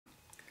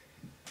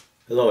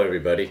Hello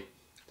everybody.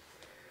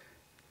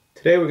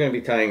 Today we're going to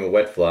be tying a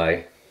wet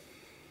fly.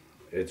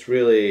 It's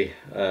really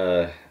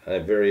a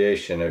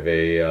variation of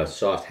a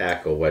soft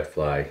hackle wet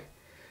fly.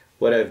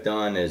 What I've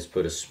done is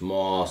put a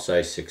small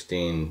size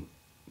 16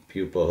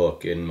 pupa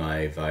hook in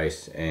my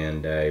vise,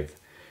 and I've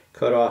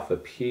cut off a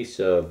piece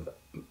of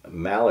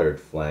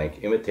mallard flank,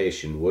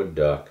 imitation wood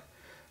duck,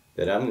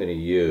 that I'm going to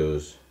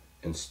use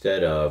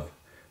instead of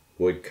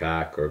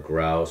woodcock or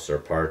grouse or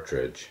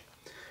partridge.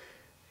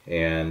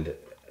 And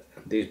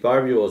these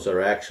barbules are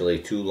actually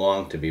too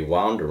long to be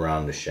wound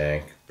around the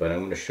shank, but I'm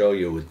going to show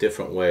you a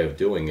different way of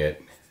doing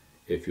it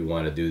if you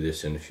want to do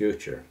this in the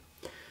future.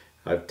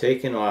 I've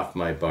taken off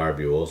my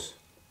barbules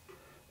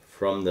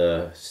from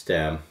the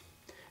stem,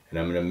 and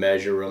I'm going to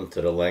measure them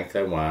to the length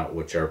I want,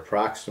 which are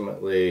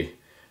approximately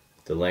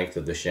the length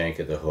of the shank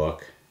of the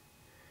hook.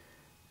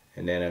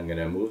 And then I'm going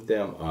to move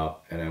them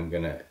up, and I'm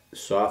going to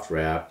soft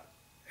wrap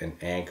and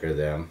anchor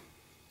them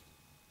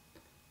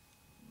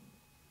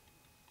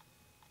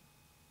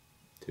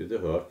to the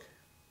hook,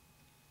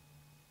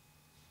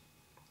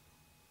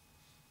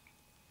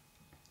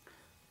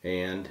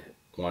 and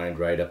wind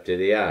right up to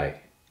the eye.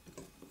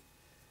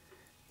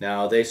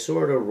 Now they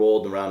sort of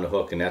rolled around the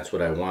hook, and that's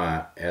what I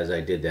want. As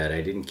I did that, I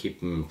didn't keep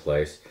them in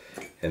place,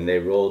 and they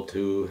rolled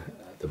to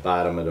the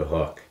bottom of the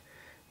hook.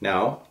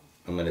 Now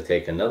I'm going to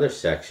take another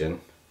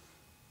section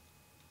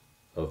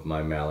of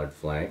my mallard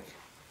flank,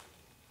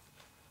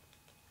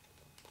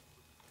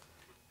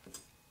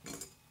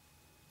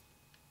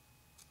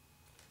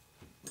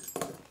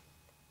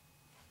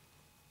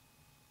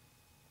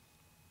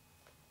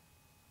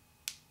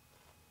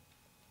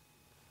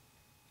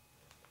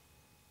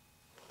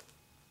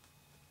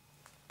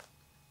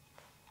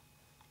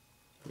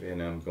 and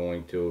I'm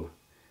going to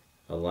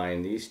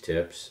align these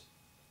tips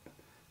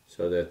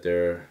so that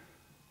they're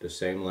the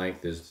same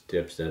length as the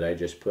tips that I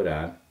just put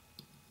on,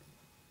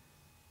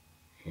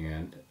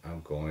 and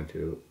I'm going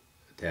to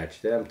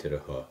attach them to the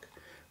hook,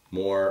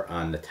 more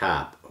on the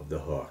top of the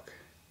hook.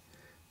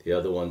 The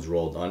other ones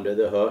rolled under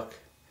the hook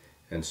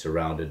and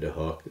surrounded the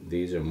hook.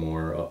 These are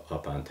more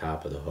up on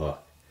top of the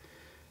hook.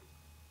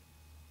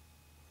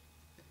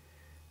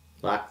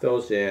 Lock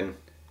those in,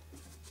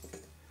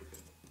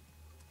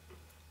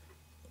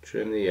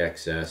 trim the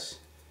excess,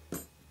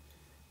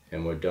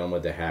 and we're done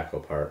with the hackle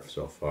part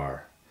so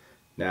far.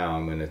 Now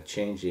I'm going to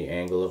change the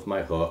angle of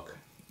my hook,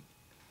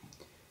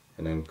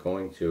 and I'm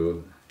going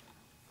to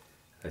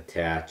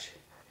attach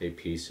a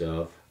piece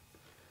of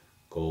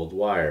gold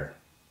wire.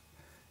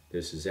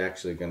 This is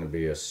actually going to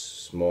be a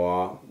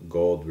small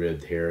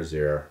gold-ribbed hare's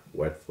ear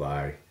wet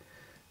fly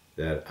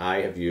that I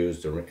have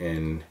used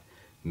in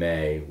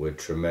May with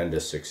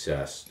tremendous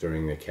success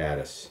during the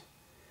caddis,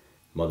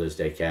 Mother's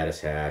Day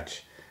caddis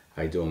hatch.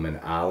 I do them in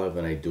olive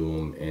and I do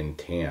them in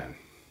tan.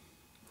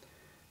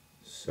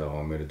 So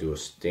I'm going to do a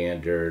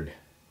standard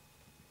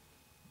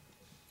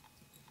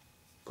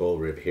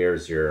gold rib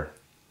hare's ear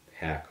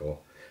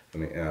hackle,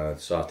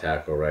 soft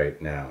hackle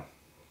right now.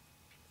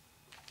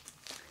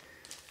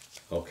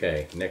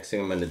 Okay, next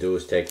thing I'm going to do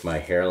is take my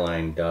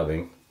hairline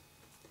dubbing,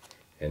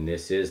 and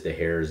this is the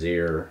hare's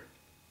ear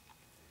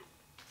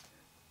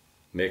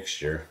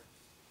mixture.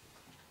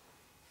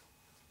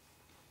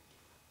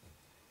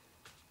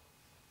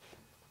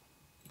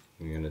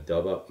 I'm going to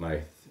dub up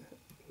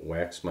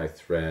wax my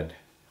thread,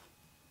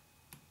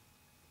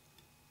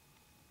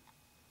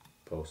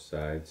 both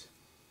sides.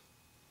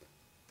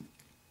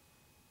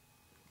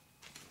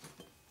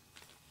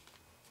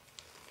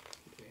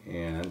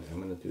 And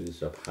I'm going to do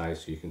this up high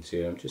so you can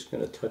see it. I'm just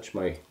going to touch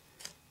my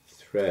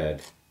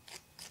thread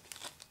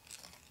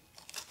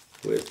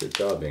with the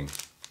dubbing.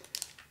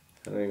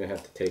 I don't even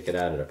have to take it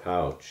out of the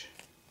pouch.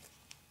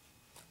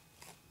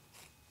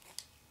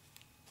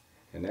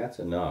 And that's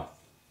enough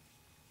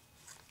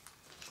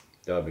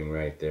dubbing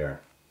right there.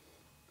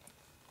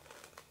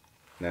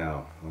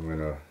 Now I'm going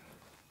to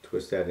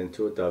twist that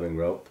into a dubbing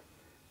rope.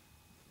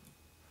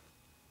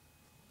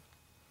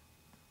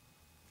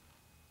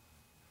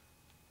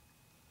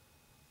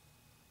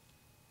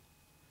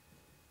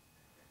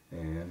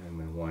 And I'm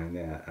going to wind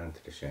that onto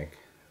the shank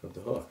of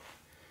the hook.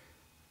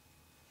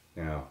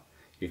 Now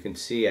you can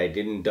see I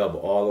didn't dub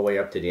all the way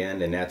up to the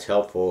end, and that's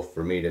helpful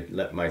for me to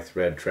let my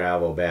thread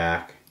travel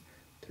back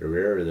to the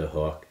rear of the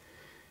hook.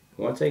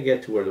 Once I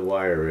get to where the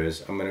wire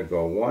is, I'm going to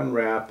go one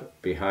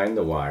wrap behind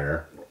the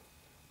wire,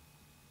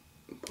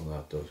 pull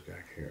out those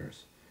back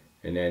hairs,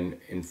 and then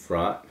in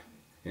front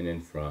and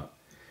in front.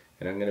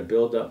 And I'm going to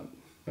build up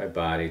my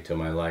body to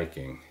my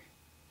liking.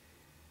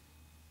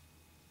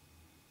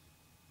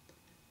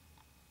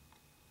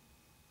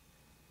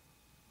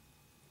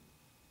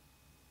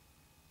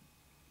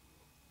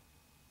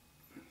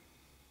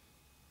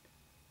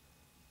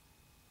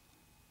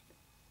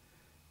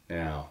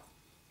 Now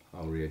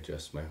I'll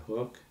readjust my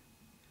hook,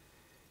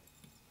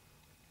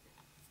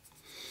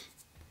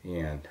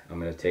 and I'm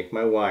going to take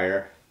my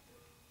wire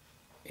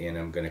and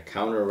I'm going to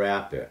counter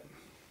wrap it.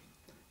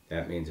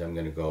 That means I'm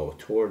going to go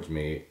towards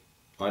me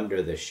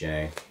under the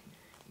shank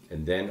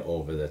and then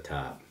over the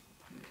top.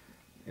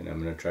 And I'm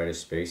going to try to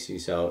space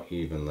these out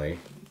evenly.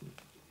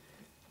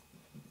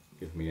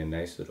 Give me a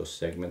nice little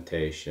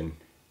segmentation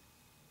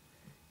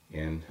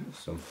and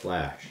some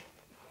flash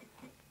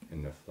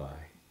in the fly.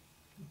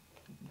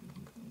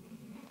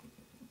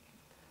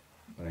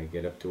 When I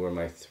get up to where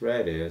my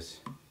thread is,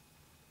 I'm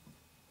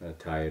going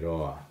to tie it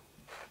off.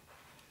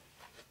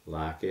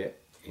 Lock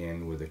it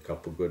in with a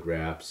couple good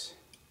wraps.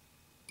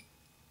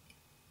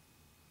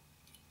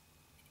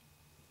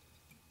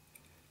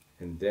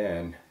 And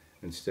then,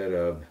 instead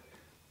of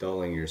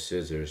dulling your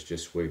scissors,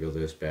 just wiggle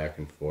this back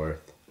and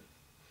forth.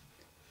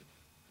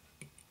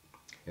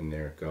 And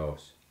there it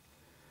goes.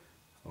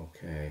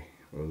 Okay,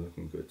 we're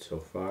looking good so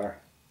far.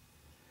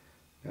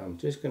 Now I'm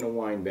just going to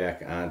wind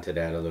back onto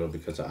that a little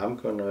because I'm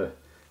going to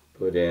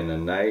put in a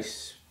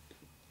nice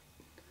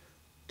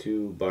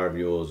 2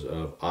 barbules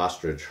of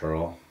ostrich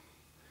herl.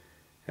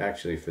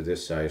 Actually, for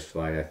this size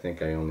fly, I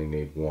think I only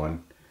need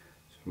 1.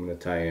 So I'm going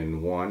to tie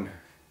in 1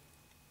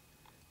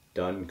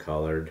 dun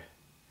colored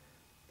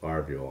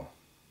barbule,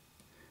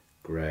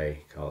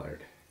 gray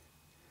colored.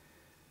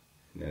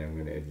 And then I'm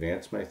going to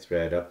advance my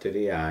thread up to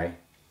the eye,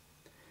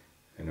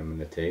 and I'm going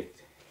to take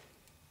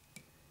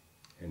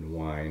and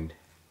wind.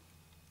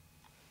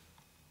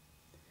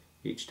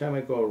 Each time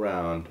I go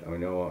around, I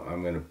know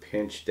I'm going to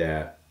pinch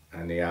that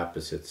on the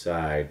opposite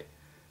side,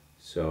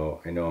 so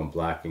I know I'm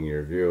blocking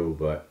your view,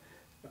 but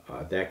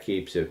that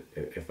keeps it,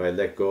 if I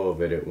let go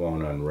of it, it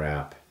won't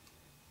unwrap.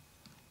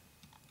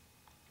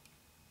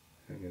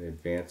 I'm going to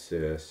advance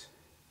this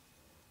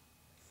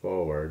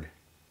forward.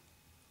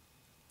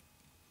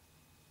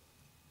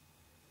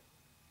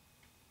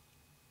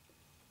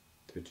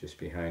 To just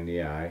behind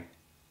the eye.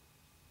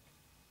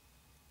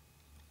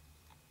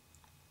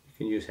 You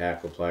can use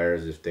hackle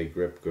pliers if they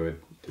grip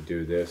good to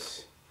do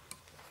this.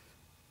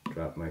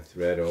 Drop my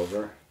thread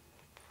over.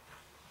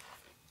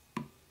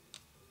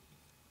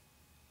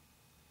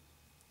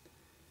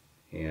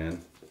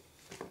 And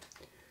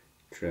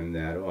trim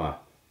that off.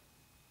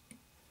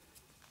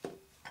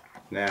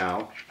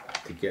 Now,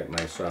 to get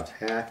my soft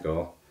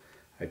hackle,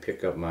 I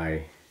pick up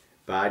my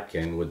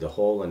bodkin with the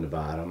hole in the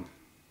bottom,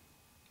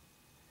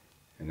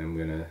 and I'm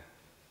going to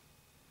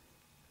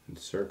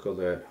encircle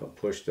that,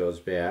 push those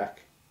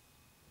back.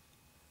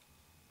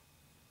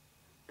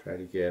 Try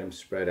to get them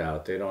spread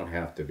out. They don't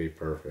have to be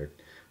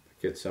perfect.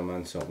 Get some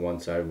on one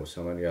side with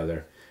some on the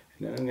other.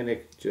 And then I'm going to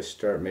just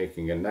start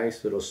making a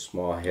nice little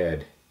small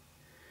head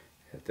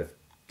at the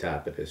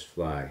top of this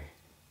fly.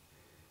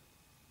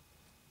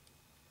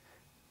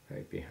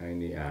 Right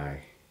behind the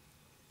eye.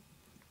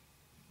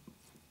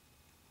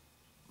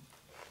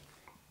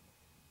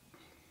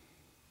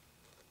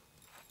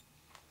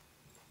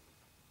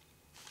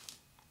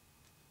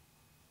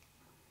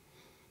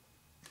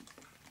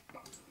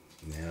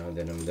 Now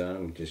that I'm done,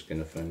 I'm just going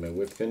to find my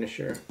whip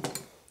finisher.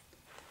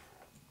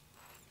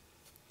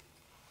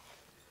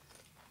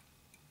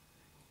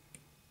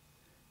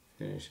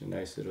 Finish a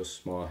nice little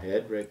small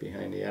head right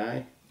behind the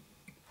eye.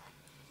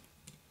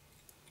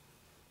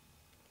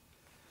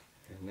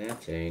 And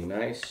that's a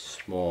nice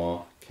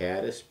small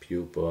caddis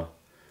pupa.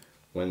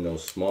 When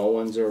those small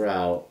ones are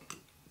out,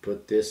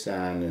 put this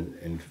on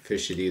and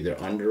fish it either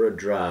under a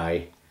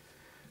dry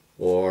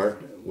or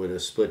with a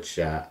split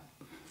shot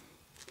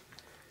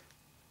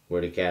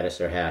where the caddis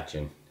are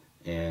hatching,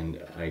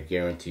 and I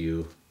guarantee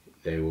you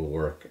they will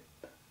work